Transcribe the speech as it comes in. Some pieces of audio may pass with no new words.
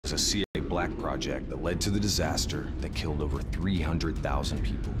was a CIA black project that led to the disaster that killed over 300,000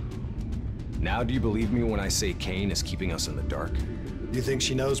 people. Now do you believe me when I say Kane is keeping us in the dark? You think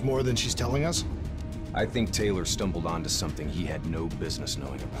she knows more than she's telling us? I think Taylor stumbled onto something he had no business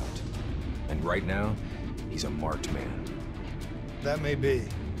knowing about. And right now, he's a marked man. That may be.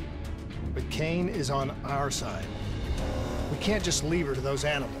 But Kane is on our side. We can't just leave her to those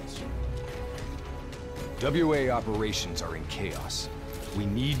animals. WA operations are in chaos. We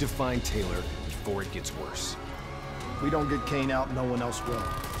need to find Taylor before it gets worse. If we don't get Kane out, no one else will.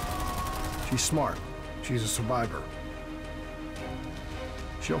 She's smart. She's a survivor.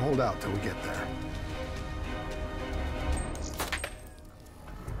 She'll hold out till we get there.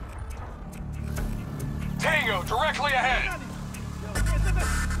 Tango, directly ahead!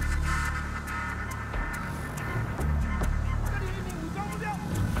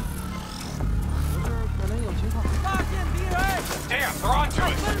 Damn, they're on to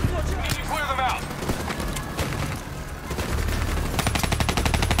us! We need to clear them out!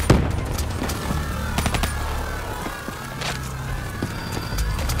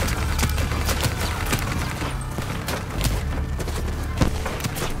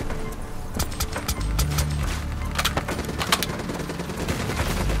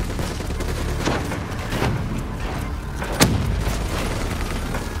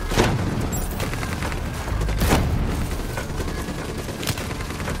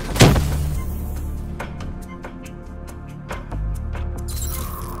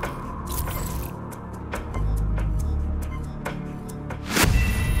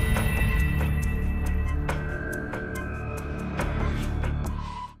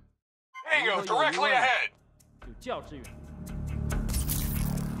 Tango, directly ahead! 有教支援。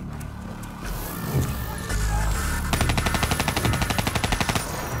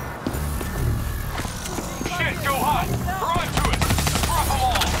 Shit, go hot! They're on to us! Drop them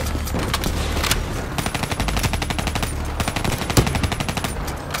all!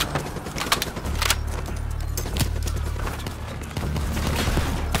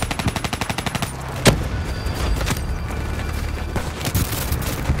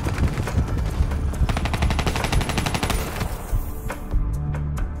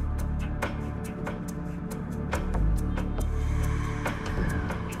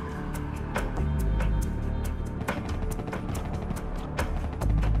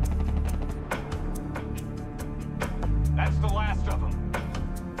 That's the last of them.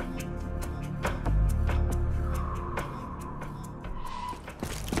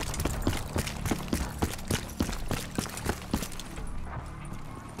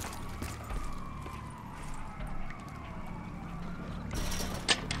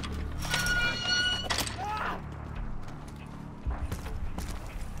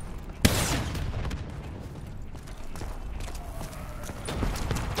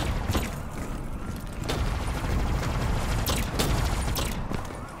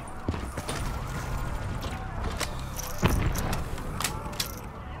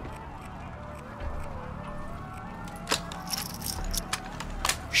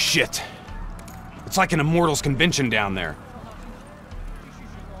 Shit. It's like an Immortals convention down there.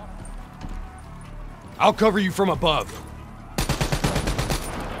 I'll cover you from above.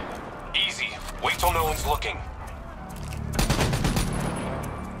 Easy. Wait till no one's looking.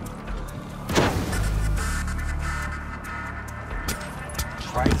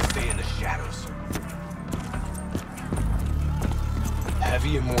 Try to stay in the shadows.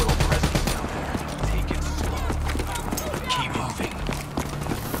 Heavy Immortal presence down there. Take it slow. Keep moving.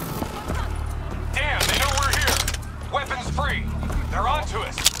 Damn, they know we're here! Weapons free! They're on to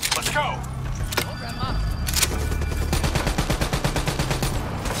us! Let's go!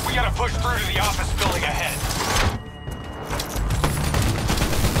 We gotta push through to the office building ahead.